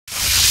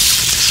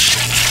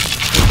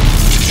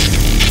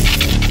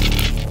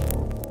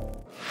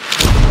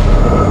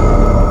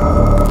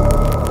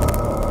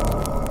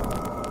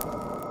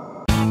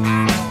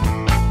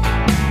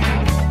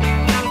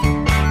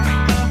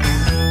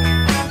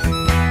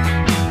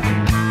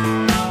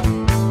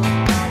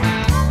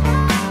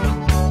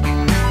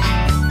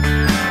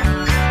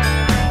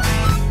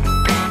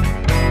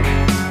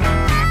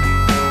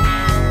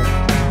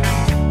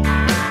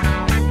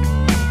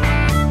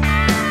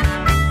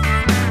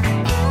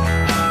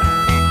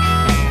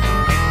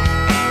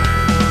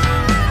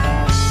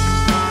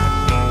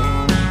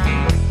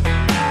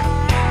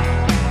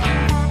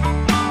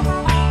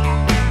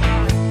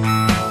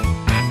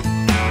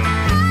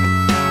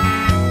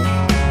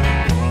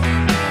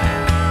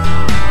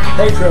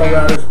Hey Trail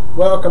Riders,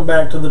 welcome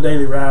back to the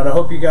Daily Ride. I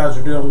hope you guys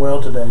are doing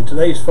well today.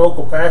 Today's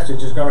focal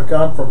passage is going to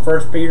come from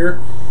 1 Peter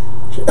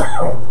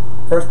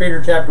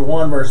chapter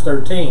 1 verse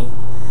 13.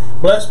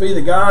 Blessed be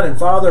the God and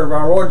Father of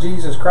our Lord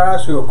Jesus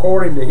Christ, who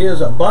according to his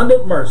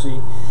abundant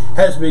mercy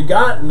has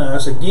begotten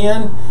us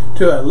again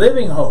to a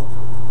living hope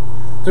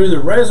through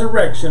the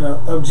resurrection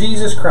of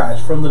Jesus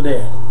Christ from the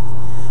dead.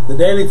 The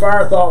Daily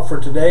Fire thought for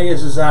today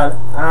is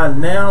I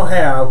now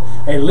have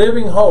a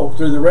living hope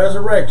through the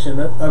resurrection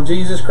of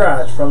Jesus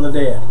Christ from the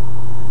dead.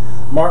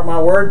 Mark my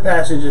word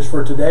passages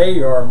for today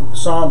are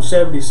Psalm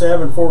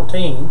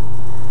 77:14,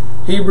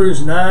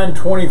 Hebrews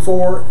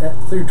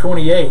 9:24 through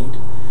 28,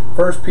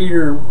 1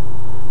 Peter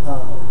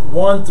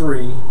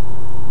 1:3,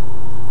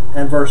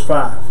 and verse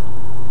 5.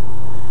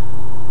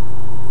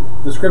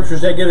 The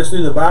scriptures that get us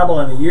through the Bible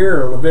in a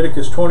year are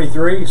Leviticus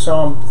 23,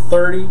 Psalm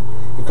 30,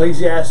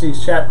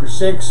 Ecclesiastes chapter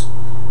 6,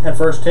 and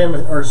 2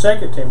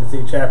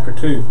 Timothy chapter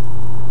 2.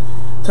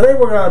 Today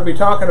we're going to be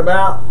talking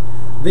about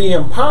the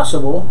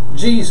impossible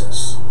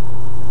Jesus.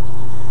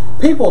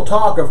 People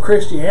talk of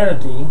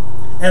Christianity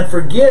and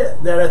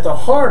forget that at the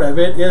heart of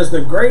it is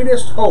the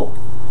greatest hope,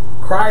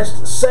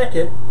 Christ's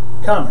second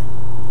coming.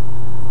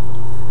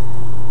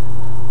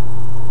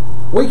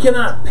 We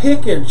cannot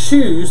pick and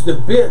choose the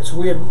bits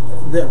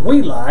that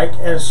we like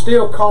and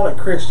still call it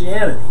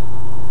Christianity.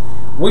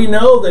 We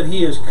know that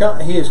he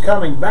is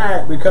coming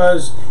back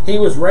because he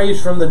was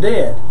raised from the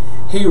dead.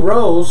 He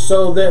rose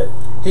so that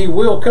he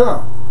will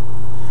come.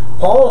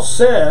 Paul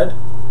said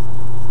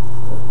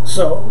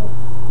so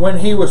when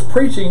he was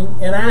preaching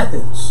in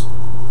Athens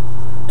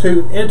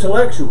to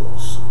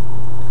intellectuals.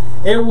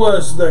 It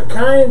was the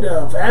kind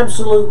of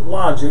absolute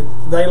logic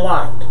they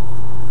liked.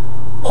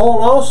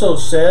 Paul also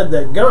said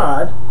that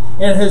God,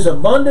 in his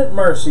abundant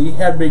mercy,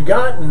 had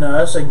begotten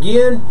us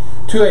again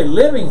to a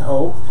living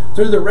hope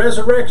through the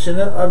resurrection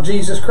of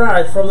Jesus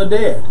Christ from the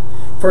dead,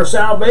 for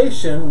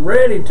salvation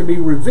ready to be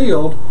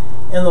revealed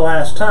in the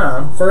last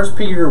time. 1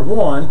 Peter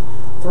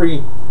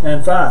 1:3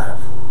 and 5.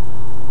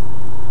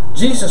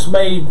 Jesus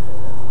made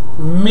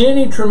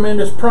many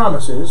tremendous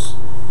promises,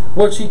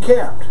 which he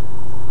kept.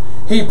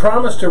 He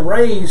promised to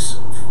raise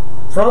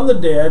from the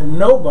dead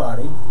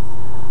nobody.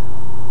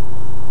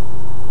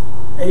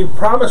 He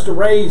promised to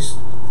rise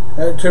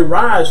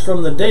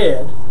from the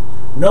dead.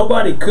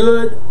 Nobody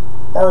could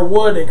or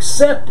would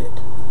accept it.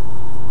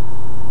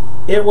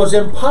 It was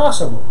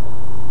impossible.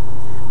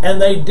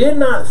 And they did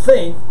not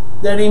think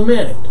that he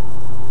meant it.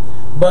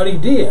 But he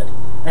did.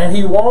 And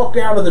he walked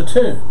out of the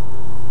tomb.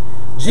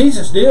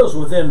 Jesus deals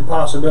with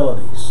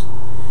impossibilities.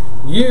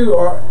 You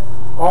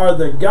are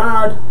the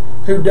God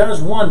who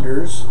does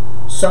wonders.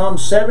 Psalm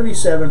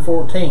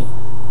 77:14.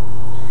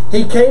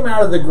 He came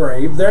out of the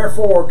grave,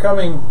 therefore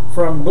coming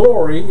from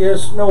glory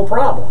is no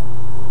problem.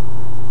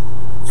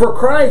 For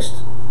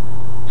Christ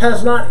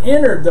has not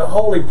entered the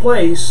holy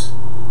place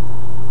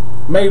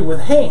made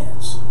with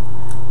hands,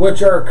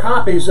 which are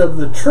copies of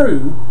the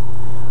true,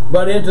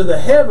 but into the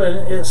heaven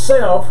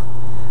itself,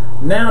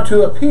 now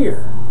to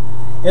appear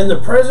in the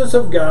presence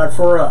of God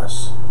for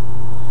us.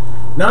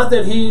 Not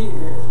that he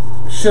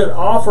should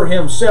offer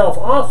himself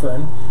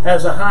often,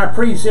 as a high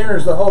priest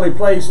enters the holy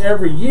place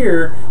every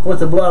year with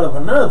the blood of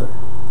another.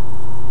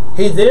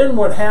 He then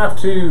would had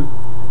to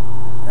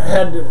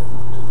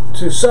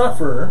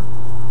suffer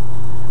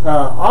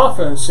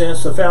often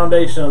since the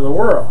foundation of the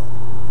world.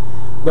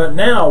 But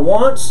now,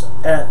 once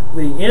at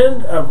the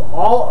end of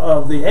all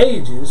of the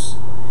ages,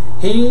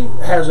 he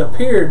has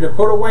appeared to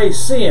put away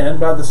sin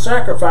by the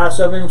sacrifice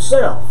of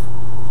himself.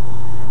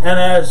 And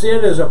as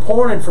it is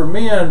appointed for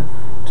men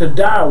to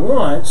die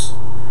once,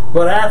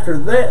 but after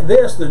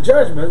this the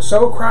judgment,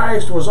 so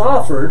Christ was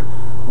offered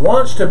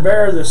once to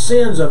bear the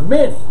sins of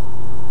many.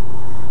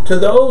 To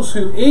those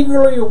who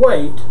eagerly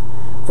await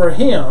for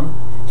him,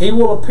 he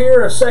will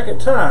appear a second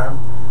time,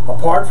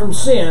 apart from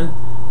sin,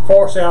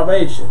 for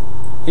salvation.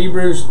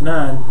 Hebrews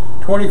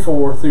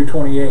 9:24 through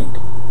 28.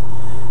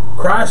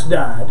 Christ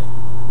died,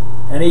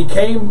 and he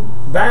came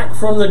back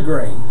from the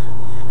grave,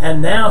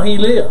 and now he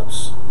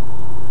lives.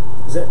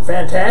 Is that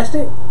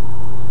fantastic?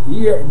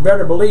 You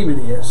better believe it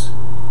is.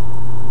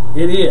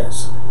 It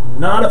is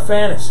not a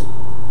fantasy.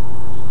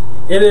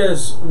 It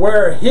is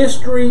where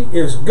history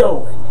is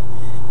going.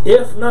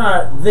 If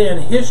not, then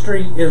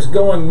history is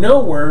going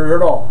nowhere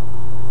at all.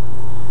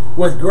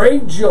 With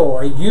great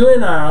joy, you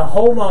and I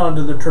hold on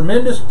to the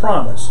tremendous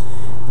promise.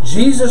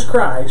 Jesus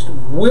Christ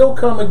will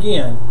come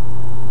again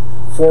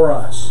for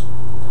us.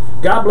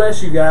 God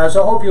bless you guys.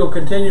 I hope you'll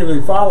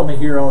continually follow me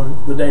here on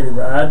the Daily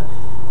Ride,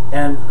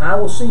 and I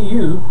will see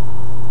you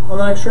on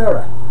the next trail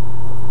ride.